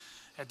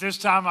At this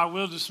time, I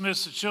will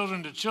dismiss the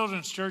children to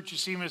Children's Church. You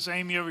see Miss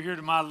Amy over here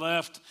to my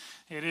left.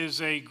 It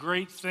is a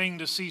great thing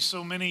to see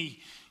so many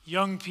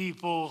young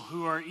people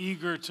who are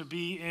eager to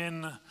be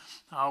in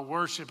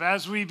worship.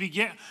 As we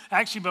begin,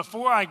 actually,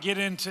 before I get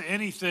into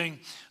anything,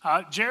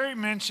 Jerry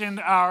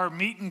mentioned our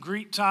meet and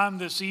greet time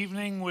this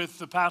evening with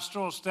the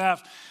pastoral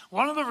staff.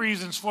 One of the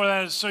reasons for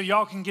that is so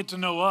y'all can get to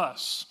know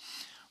us.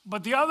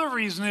 But the other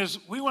reason is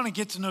we want to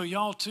get to know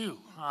y'all too.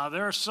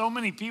 There are so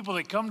many people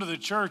that come to the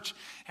church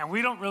and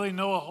we don't really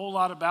know a whole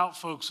lot about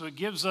folks, so it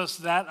gives us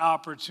that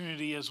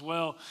opportunity as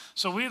well.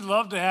 So we'd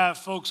love to have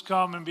folks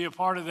come and be a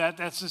part of that.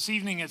 That's this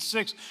evening at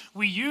 6.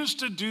 We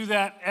used to do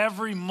that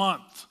every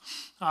month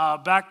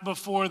back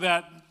before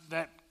that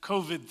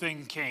COVID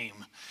thing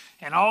came.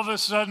 And all of a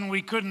sudden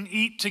we couldn't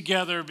eat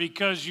together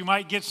because you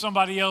might get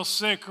somebody else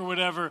sick or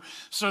whatever.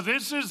 So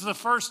this is the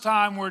first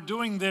time we're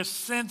doing this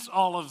since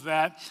all of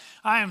that.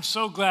 I am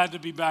so glad to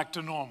be back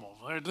to normal,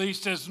 or at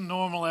least as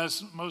normal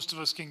as most of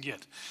us can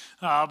get.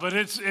 But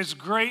it's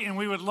great, and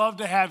we would love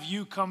to have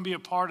you come be a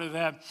part of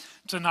that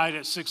tonight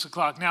at 6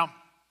 o'clock. Now,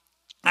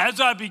 as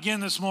I begin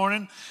this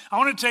morning, I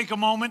want to take a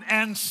moment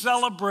and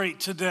celebrate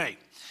today.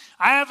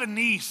 I have a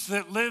niece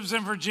that lives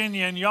in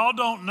Virginia, and y'all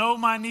don't know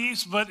my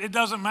niece, but it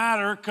doesn't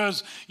matter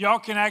because y'all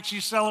can actually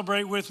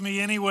celebrate with me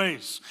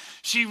anyways.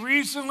 She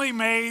recently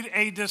made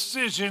a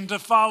decision to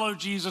follow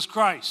Jesus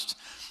Christ.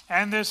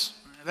 And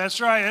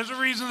that's right, there's a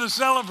reason to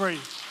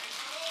celebrate.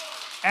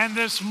 And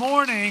this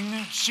morning,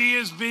 she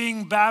is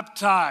being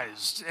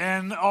baptized.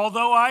 And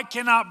although I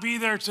cannot be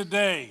there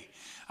today,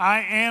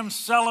 I am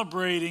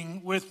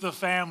celebrating with the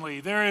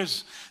family. There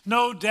is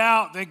no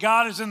doubt that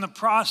God is in the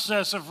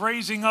process of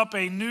raising up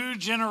a new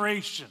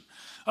generation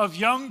of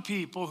young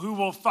people who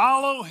will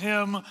follow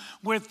him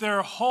with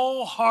their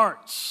whole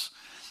hearts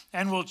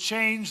and will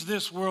change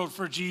this world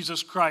for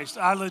Jesus Christ.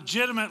 I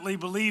legitimately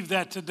believe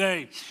that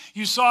today.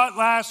 You saw it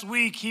last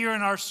week here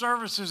in our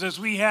services as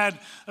we had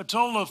a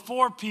total of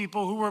 4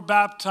 people who were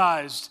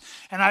baptized.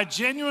 And I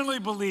genuinely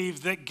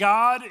believe that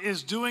God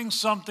is doing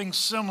something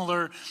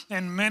similar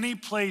in many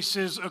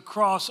places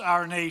across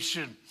our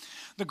nation.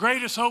 The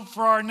greatest hope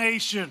for our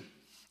nation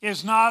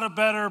is not a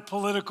better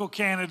political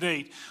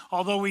candidate,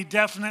 although we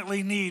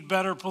definitely need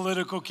better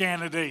political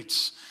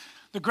candidates.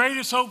 The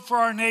greatest hope for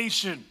our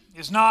nation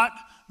is not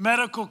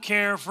medical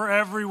care for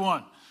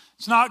everyone.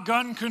 It's not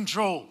gun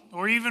control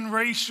or even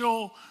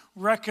racial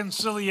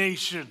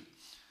reconciliation.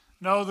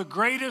 No, the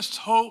greatest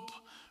hope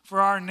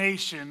for our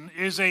nation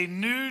is a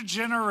new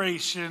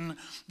generation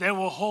that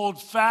will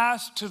hold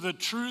fast to the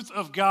truth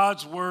of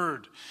God's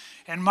word.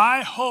 And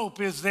my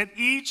hope is that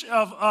each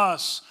of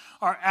us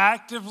are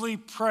actively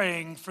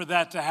praying for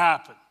that to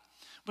happen.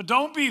 But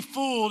don't be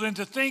fooled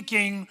into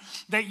thinking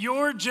that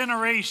your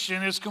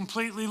generation is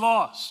completely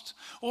lost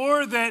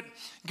or that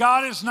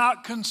God is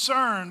not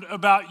concerned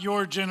about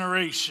your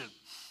generation.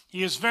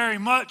 He is very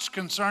much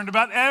concerned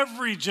about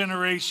every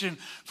generation,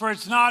 for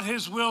it's not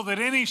his will that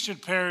any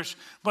should perish,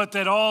 but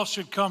that all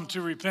should come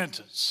to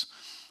repentance.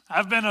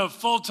 I've been a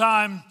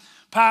full-time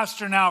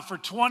pastor now for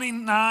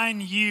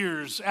 29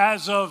 years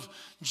as of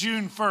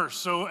June 1st,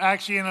 so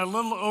actually in a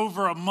little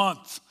over a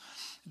month.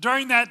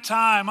 During that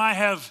time, I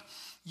have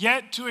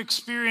yet to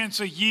experience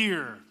a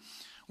year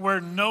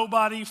where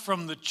nobody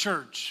from the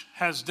church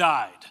has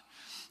died.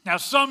 Now,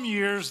 some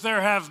years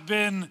there have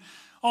been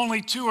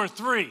only 2 or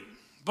 3,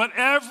 but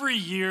every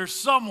year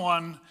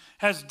someone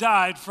has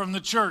died from the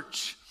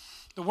church.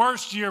 The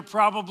worst year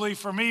probably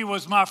for me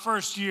was my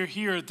first year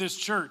here at this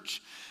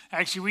church.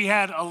 Actually, we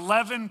had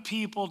 11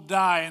 people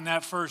die in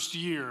that first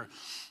year.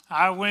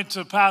 I went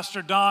to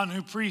Pastor Don,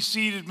 who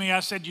preceded me. I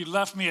said, "You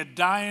left me a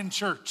dying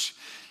church,"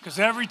 because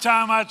every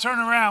time I turn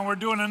around, we're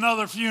doing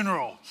another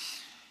funeral.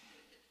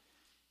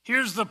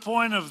 Here's the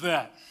point of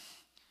that.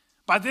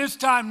 By this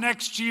time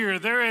next year,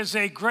 there is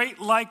a great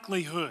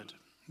likelihood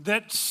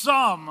that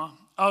some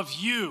of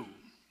you,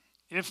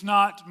 if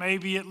not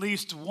maybe at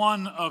least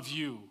one of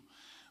you,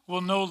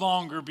 will no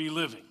longer be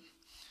living.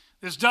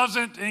 This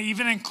doesn't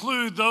even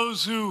include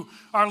those who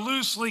are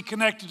loosely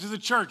connected to the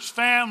church,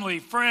 family,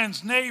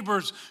 friends,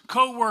 neighbors,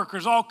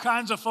 co-workers, all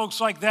kinds of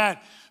folks like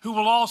that who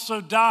will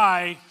also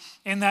die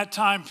in that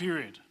time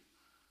period.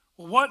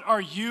 Well, what are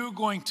you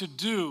going to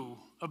do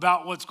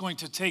about what's going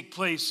to take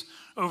place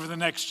over the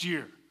next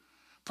year?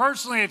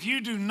 Personally, if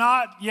you do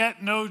not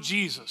yet know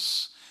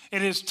Jesus,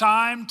 it is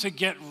time to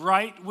get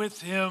right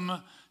with him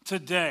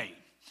today.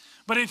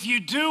 But if you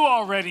do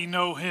already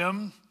know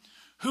him,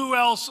 who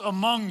else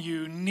among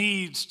you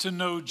needs to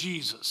know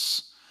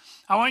Jesus?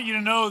 I want you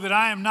to know that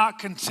I am not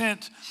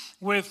content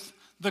with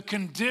the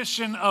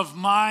condition of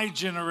my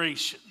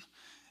generation.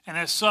 And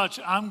as such,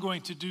 I'm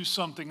going to do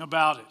something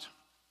about it.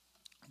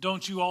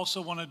 Don't you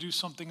also want to do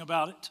something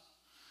about it?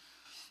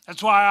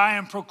 That's why I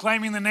am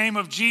proclaiming the name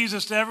of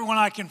Jesus to everyone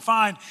I can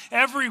find.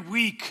 Every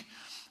week,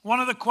 one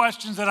of the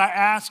questions that I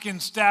ask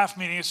in staff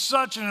meeting is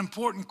such an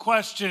important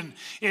question,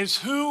 is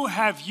who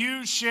have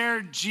you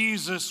shared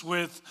Jesus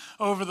with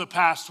over the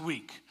past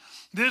week?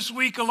 This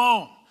week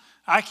alone,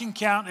 I can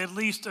count at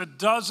least a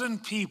dozen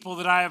people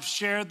that I have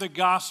shared the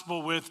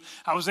gospel with.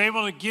 I was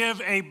able to give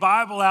a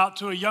Bible out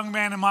to a young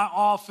man in my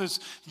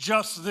office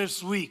just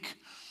this week.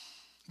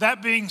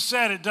 That being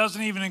said, it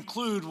doesn't even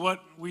include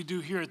what we do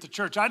here at the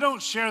church. I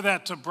don't share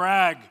that to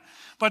brag,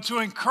 but to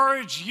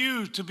encourage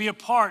you to be a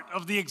part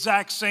of the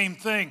exact same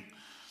thing.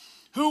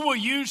 Who will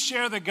you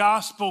share the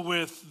gospel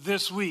with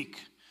this week?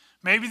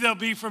 Maybe they'll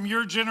be from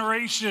your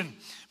generation.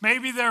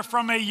 Maybe they're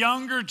from a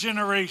younger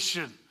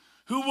generation.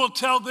 Who will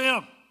tell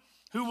them?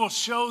 Who will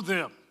show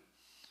them?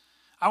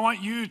 I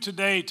want you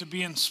today to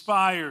be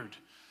inspired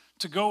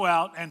to go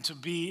out and to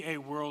be a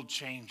world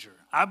changer.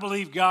 I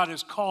believe God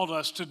has called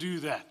us to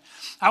do that.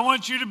 I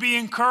want you to be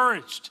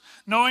encouraged,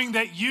 knowing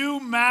that you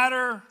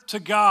matter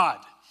to God,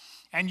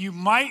 and you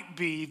might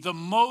be the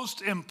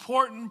most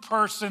important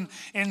person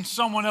in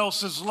someone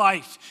else's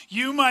life.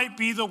 You might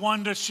be the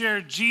one to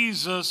share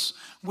Jesus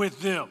with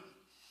them.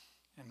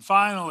 And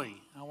finally,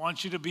 I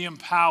want you to be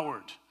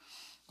empowered,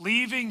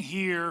 leaving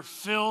here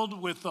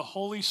filled with the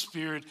Holy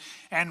Spirit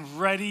and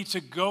ready to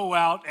go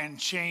out and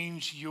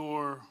change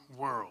your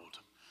world.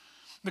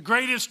 The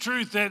greatest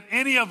truth that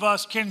any of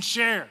us can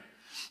share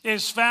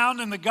is found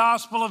in the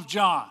Gospel of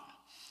John.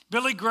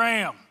 Billy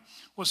Graham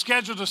was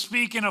scheduled to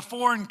speak in a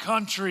foreign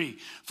country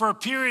for a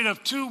period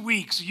of 2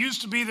 weeks. It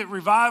used to be that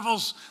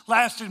revivals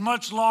lasted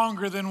much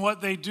longer than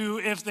what they do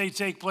if they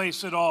take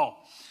place at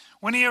all.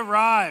 When he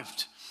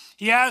arrived,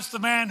 he asked the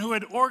man who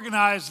had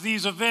organized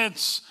these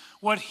events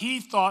what he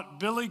thought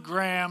Billy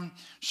Graham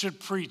should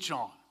preach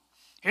on.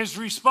 His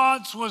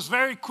response was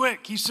very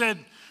quick. He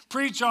said,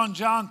 "Preach on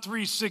John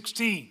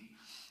 3:16.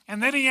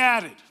 And then he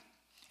added,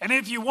 "And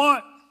if you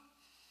want,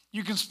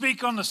 you can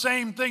speak on the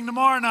same thing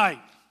tomorrow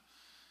night.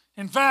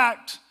 In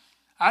fact,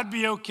 I'd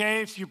be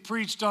okay if you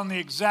preached on the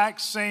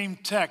exact same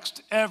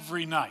text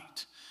every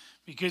night,"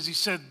 because he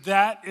said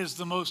that is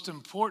the most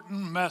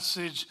important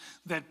message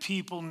that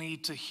people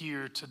need to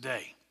hear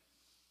today.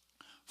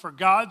 For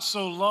God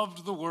so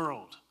loved the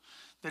world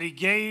that he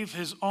gave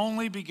his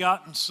only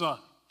begotten Son,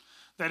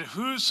 that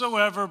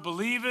whosoever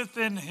believeth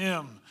in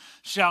him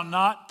shall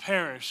not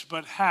perish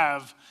but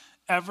have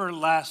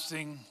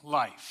everlasting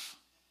life.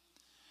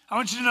 I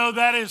want you to know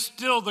that is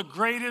still the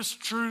greatest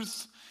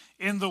truth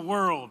in the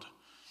world.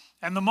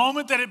 And the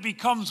moment that it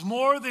becomes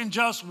more than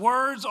just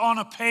words on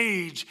a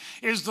page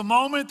is the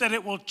moment that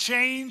it will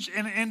change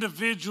an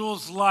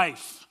individual's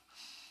life.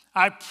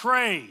 I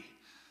pray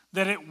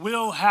that it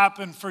will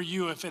happen for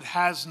you if it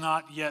has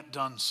not yet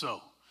done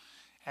so.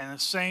 And the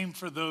same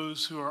for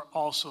those who are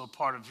also a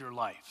part of your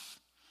life.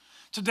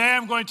 Today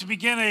I'm going to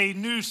begin a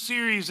new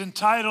series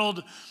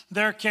entitled,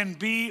 There Can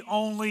Be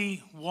Only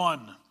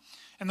One.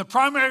 And the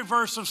primary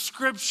verse of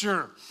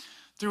Scripture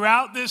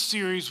throughout this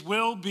series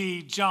will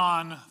be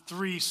John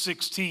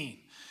 3:16.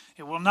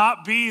 It will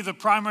not be the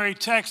primary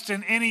text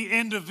in any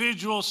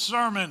individual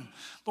sermon,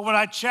 but what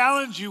I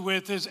challenge you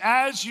with is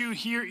as you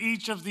hear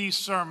each of these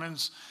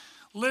sermons,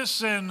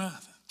 listen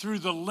through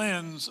the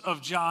lens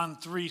of John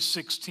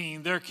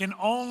 3:16. There can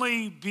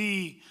only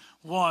be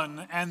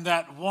one, and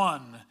that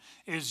one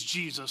is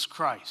Jesus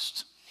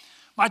Christ.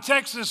 My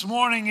text this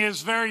morning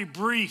is very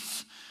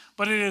brief,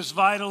 but it is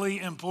vitally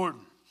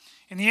important.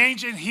 In the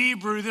ancient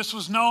Hebrew, this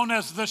was known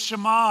as the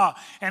Shema.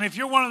 And if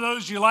you're one of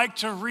those you like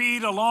to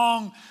read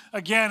along,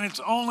 again,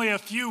 it's only a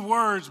few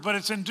words, but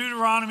it's in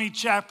Deuteronomy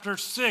chapter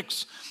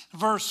 6,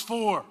 verse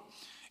 4.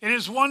 It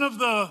is one of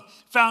the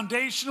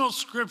foundational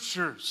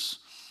scriptures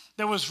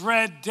that was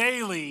read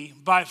daily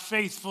by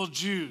faithful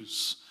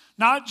Jews.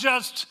 Not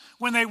just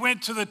when they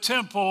went to the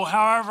temple,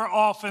 however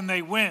often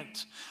they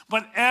went,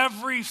 but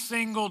every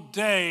single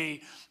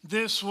day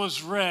this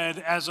was read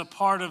as a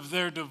part of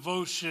their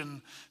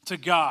devotion to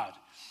God.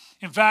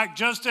 In fact,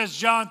 just as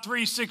John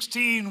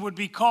 3:16 would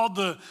be called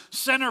the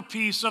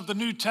centerpiece of the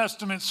New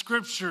Testament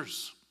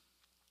scriptures,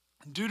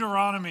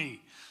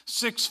 Deuteronomy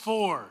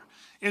 6:4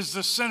 is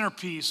the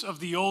centerpiece of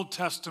the Old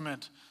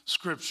Testament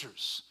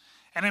scriptures.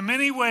 And in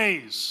many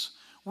ways,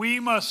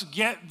 we must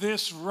get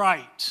this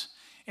right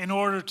in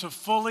order to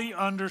fully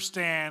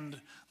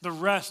understand the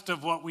rest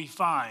of what we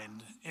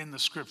find in the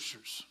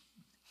scriptures.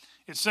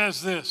 It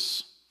says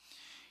this,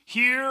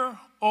 "Hear,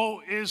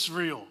 O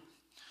Israel,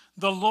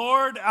 the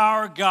Lord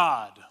our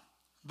God,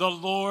 the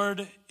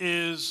Lord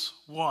is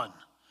one."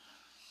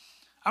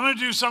 I'm going to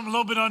do something a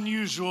little bit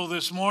unusual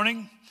this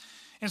morning.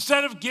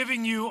 Instead of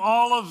giving you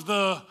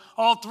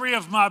all three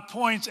of my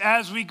points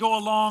as we go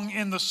along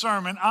in the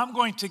sermon, I'm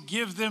going to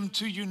give them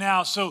to you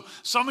now. So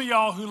some of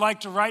y'all who like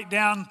to write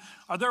down,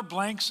 are there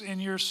blanks in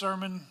your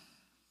sermon?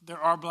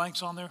 There are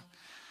blanks on there?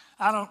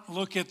 I don't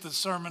look at the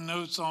sermon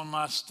notes on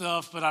my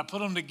stuff, but I put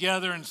them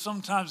together and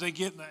sometimes they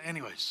get,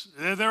 anyways,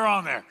 they're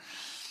on there.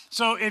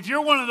 So if you're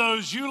one of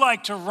those, you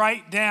like to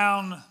write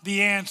down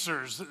the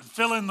answers,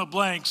 fill in the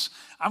blanks,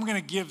 I'm going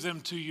to give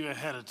them to you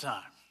ahead of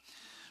time.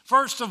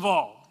 First of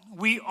all,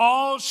 we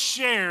all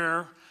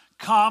share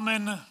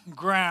common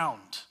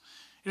ground.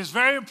 It is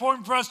very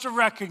important for us to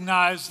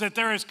recognize that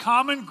there is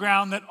common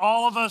ground that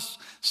all of us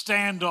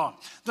stand on.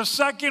 The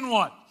second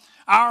one,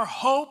 Our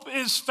hope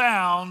is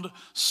found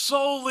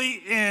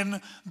solely in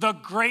the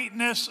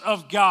greatness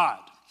of God.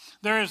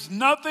 There is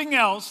nothing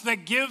else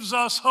that gives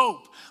us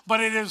hope, but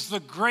it is the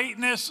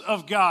greatness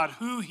of God,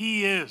 who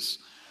He is.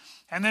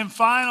 And then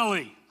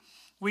finally,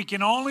 we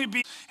can only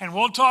be, and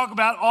we'll talk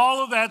about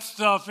all of that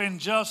stuff in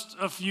just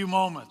a few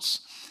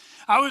moments.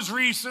 I was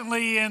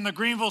recently in the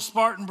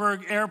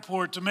Greenville-Spartanburg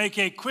Airport to make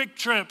a quick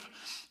trip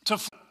to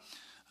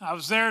I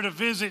was there to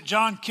visit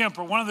John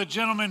Kemper, one of the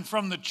gentlemen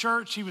from the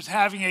church. He was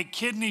having a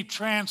kidney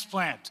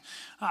transplant.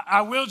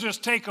 I will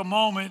just take a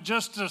moment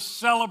just to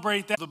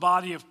celebrate that, the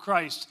body of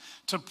Christ,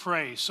 to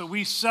pray. So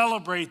we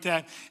celebrate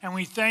that, and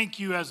we thank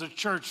you as a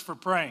church for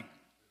praying.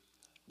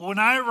 When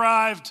I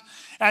arrived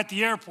at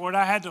the airport,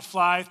 I had to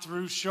fly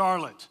through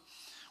Charlotte.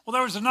 Well,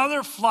 there was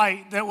another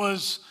flight that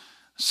was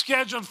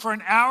scheduled for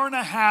an hour and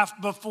a half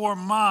before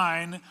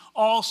mine,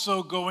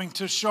 also going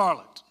to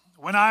Charlotte.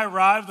 When I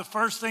arrived, the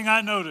first thing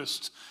I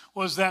noticed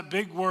was that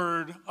big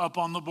word up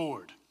on the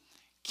board,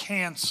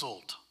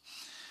 canceled.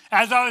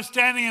 As I was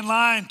standing in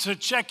line to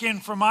check in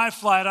for my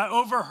flight, I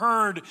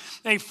overheard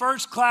a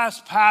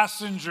first-class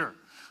passenger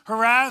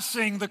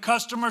harassing the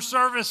customer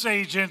service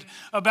agent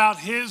about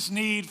his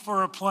need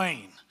for a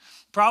plane.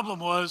 Problem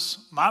was,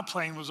 my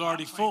plane was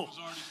already full.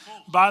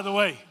 By the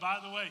way.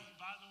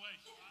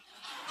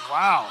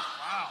 Wow.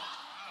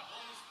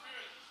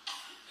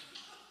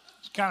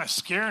 It's kind of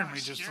scaring me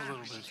just a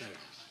little bit there.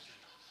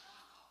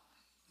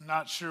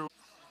 Not sure.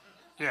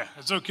 Yeah,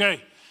 it's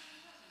okay.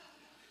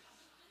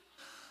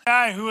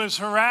 Guy who is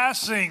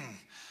harassing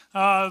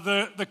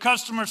the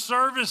customer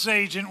service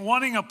agent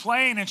wanting a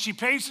plane, and she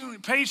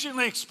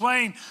patiently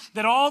explained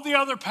that all the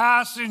other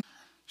passengers,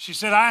 she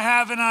said, I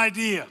have an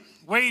idea.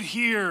 Wait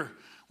here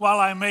while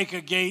I make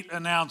a gate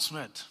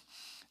announcement.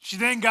 She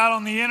then got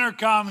on the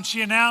intercom and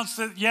she announced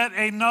that yet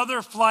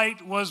another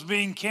flight was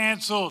being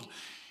canceled.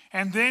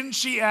 And then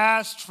she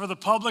asked for the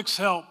public's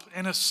help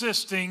in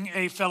assisting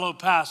a fellow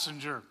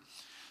passenger.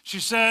 She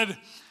said,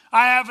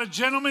 I have a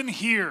gentleman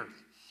here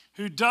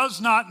who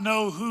does not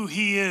know who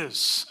he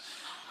is.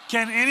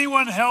 Can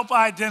anyone help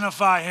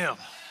identify him?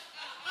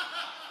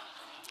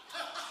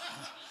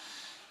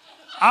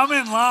 I'm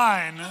in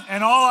line,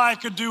 and all I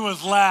could do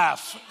was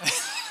laugh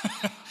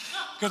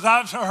because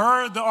I've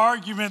heard the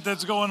argument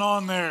that's going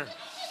on there.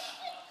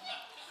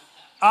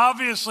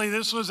 Obviously,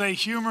 this was a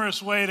humorous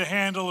way to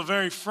handle a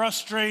very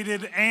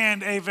frustrated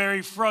and a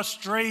very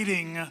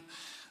frustrating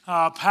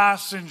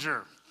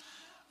passenger.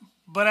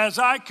 But as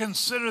I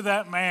consider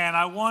that man,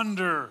 I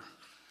wonder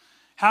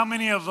how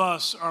many of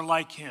us are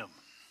like him.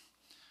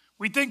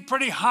 We think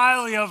pretty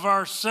highly of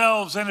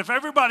ourselves, and if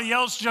everybody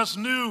else just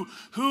knew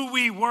who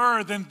we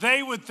were, then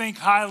they would think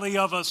highly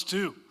of us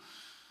too.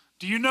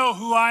 Do you know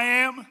who I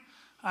am?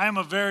 I am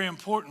a very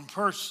important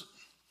person.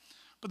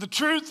 But the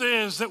truth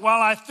is that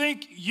while I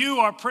think you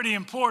are pretty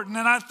important,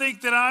 and I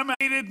think that I'm a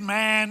created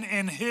man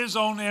in His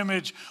own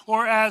image,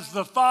 or as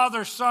the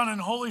Father, Son,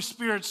 and Holy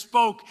Spirit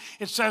spoke,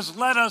 it says,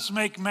 let us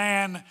make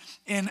man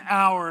in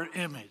our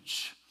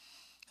image.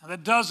 Now,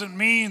 that doesn't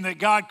mean that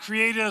God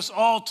created us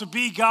all to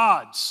be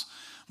gods,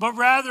 but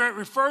rather it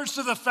refers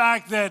to the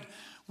fact that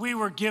we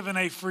were given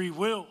a free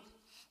will.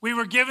 We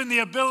were given the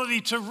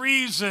ability to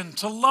reason,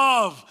 to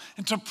love,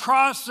 and to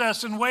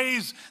process in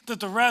ways that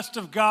the rest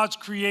of God's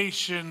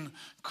creation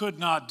could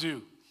not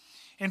do.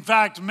 In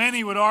fact,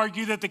 many would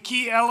argue that the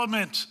key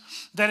element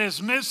that is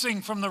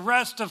missing from the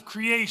rest of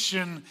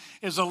creation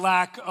is a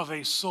lack of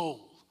a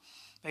soul.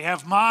 They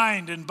have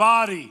mind and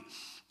body,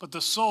 but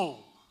the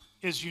soul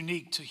is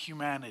unique to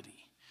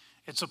humanity.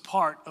 It's a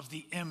part of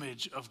the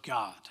image of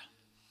God.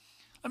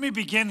 Let me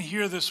begin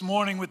here this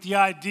morning with the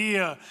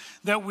idea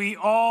that we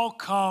all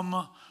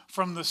come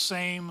from the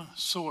same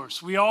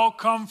source. We all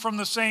come from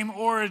the same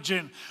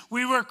origin.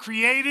 We were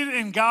created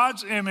in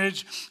God's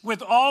image,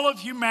 with all of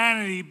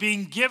humanity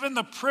being given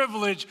the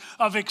privilege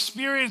of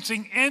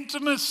experiencing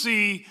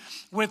intimacy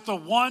with the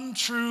one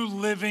true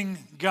living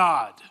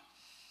God.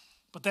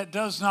 But that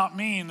does not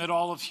mean that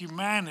all of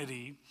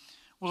humanity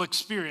will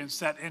experience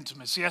that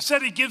intimacy. I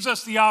said He gives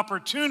us the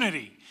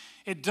opportunity.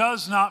 It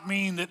does not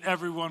mean that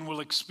everyone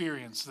will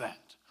experience that.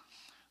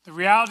 The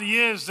reality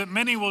is that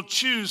many will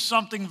choose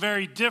something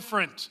very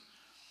different.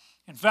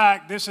 In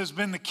fact, this has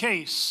been the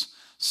case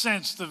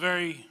since the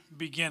very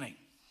beginning.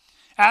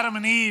 Adam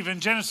and Eve in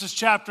Genesis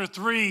chapter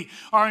 3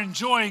 are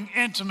enjoying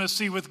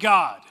intimacy with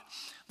God.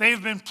 They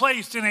have been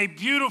placed in a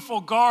beautiful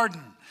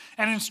garden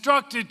and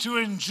instructed to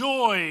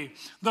enjoy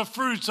the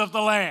fruits of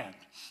the land.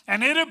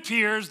 And it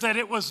appears that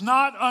it was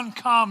not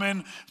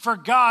uncommon for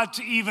God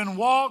to even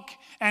walk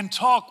and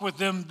talk with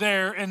them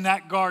there in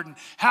that garden.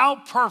 How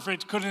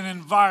perfect could an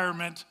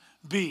environment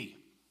be?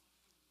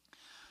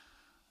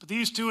 But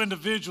these two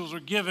individuals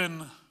were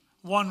given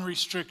one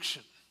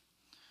restriction.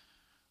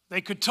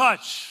 They could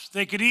touch,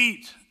 they could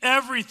eat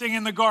everything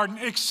in the garden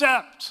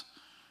except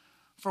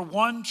for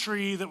one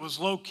tree that was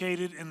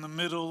located in the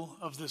middle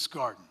of this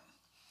garden.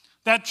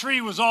 That tree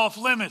was off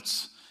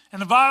limits,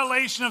 and the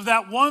violation of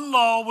that one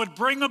law would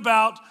bring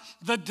about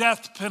the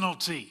death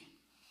penalty.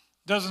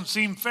 Doesn't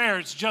seem fair,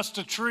 it's just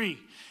a tree.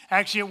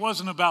 Actually, it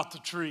wasn't about the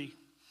tree.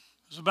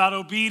 was about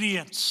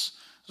obedience.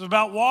 It was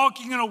about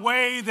walking in a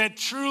way that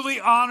truly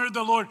honored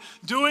the Lord,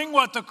 doing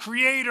what the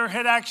Creator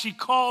had actually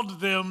called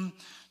them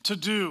to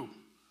do.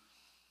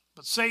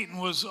 But Satan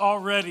was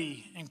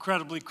already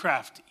incredibly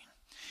crafty.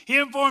 He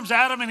informs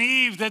Adam and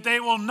Eve that they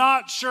will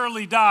not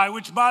surely die,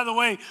 which, by the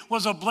way,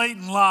 was a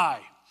blatant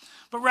lie,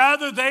 but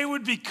rather they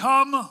would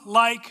become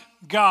like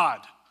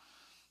God.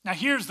 Now,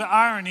 here's the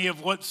irony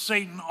of what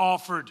Satan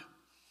offered.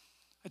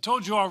 I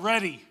told you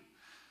already,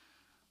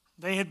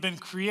 they had been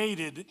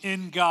created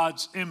in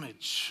God's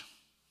image.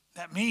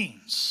 That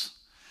means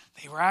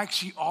they were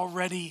actually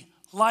already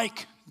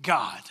like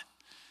God.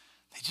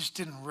 They just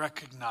didn't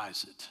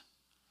recognize it.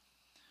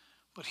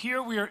 But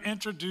here we are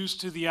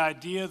introduced to the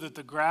idea that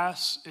the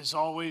grass is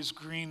always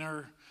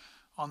greener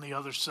on the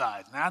other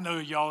side. Now, I know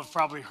y'all have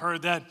probably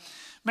heard that.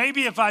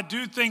 Maybe if I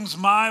do things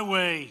my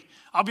way,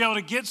 I'll be able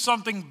to get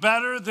something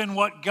better than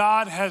what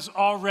God has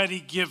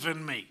already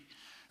given me.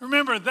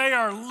 Remember, they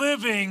are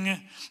living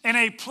in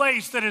a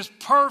place that is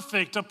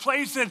perfect, a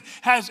place that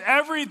has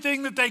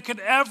everything that they could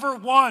ever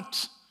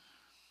want.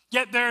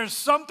 Yet there is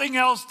something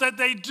else that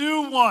they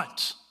do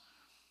want.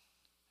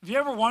 Have you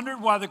ever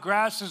wondered why the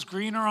grass is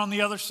greener on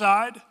the other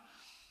side?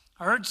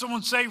 I heard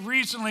someone say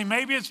recently,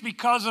 maybe it's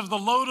because of the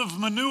load of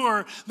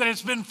manure that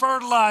it's been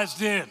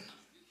fertilized in.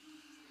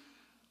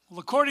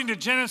 Well, according to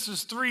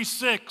Genesis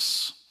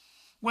 3:6,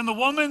 when the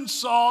woman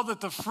saw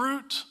that the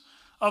fruit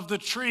of the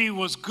tree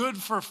was good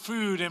for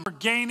food and for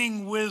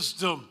gaining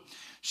wisdom,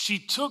 she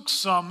took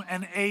some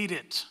and ate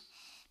it.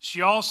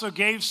 She also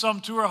gave some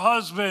to her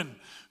husband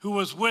who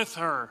was with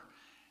her,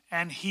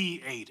 and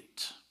he ate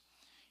it.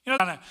 You know,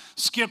 I'm going to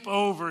skip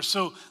over,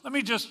 so let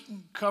me just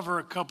cover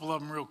a couple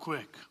of them real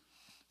quick.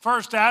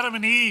 First, Adam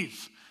and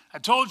Eve. I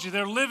told you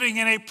they're living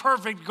in a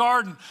perfect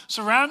garden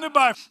surrounded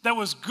by that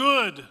was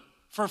good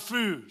for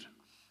food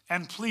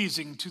and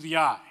pleasing to the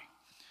eye.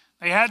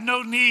 They had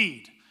no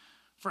need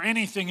for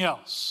anything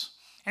else.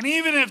 And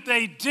even if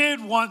they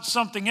did want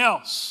something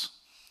else,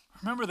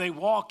 remember they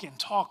walk and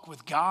talk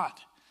with God.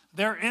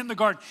 They're in the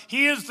garden.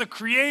 He is the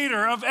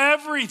creator of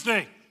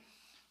everything.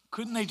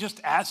 Couldn't they just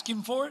ask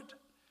him for it?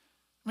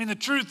 I mean, the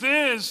truth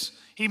is,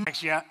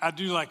 I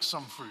do like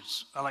some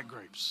fruits. I like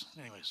grapes.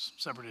 Anyways,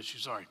 separate issue,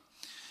 sorry.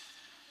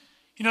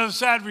 You know, the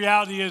sad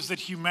reality is that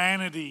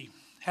humanity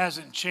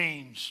hasn't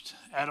changed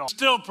at all. We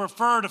still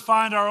prefer to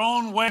find our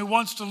own way. Who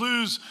wants to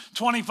lose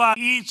 25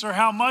 eats or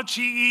how much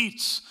he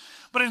eats.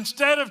 But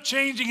instead of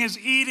changing his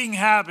eating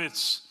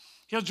habits,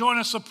 he'll join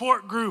a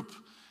support group,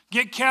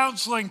 get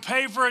counseling,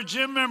 pay for a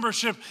gym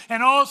membership,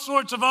 and all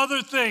sorts of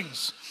other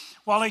things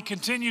while he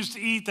continues to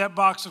eat that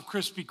box of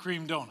Krispy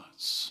Kreme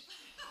donuts.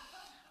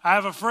 I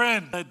have a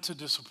friend led to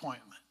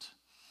disappointment.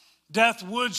 Death would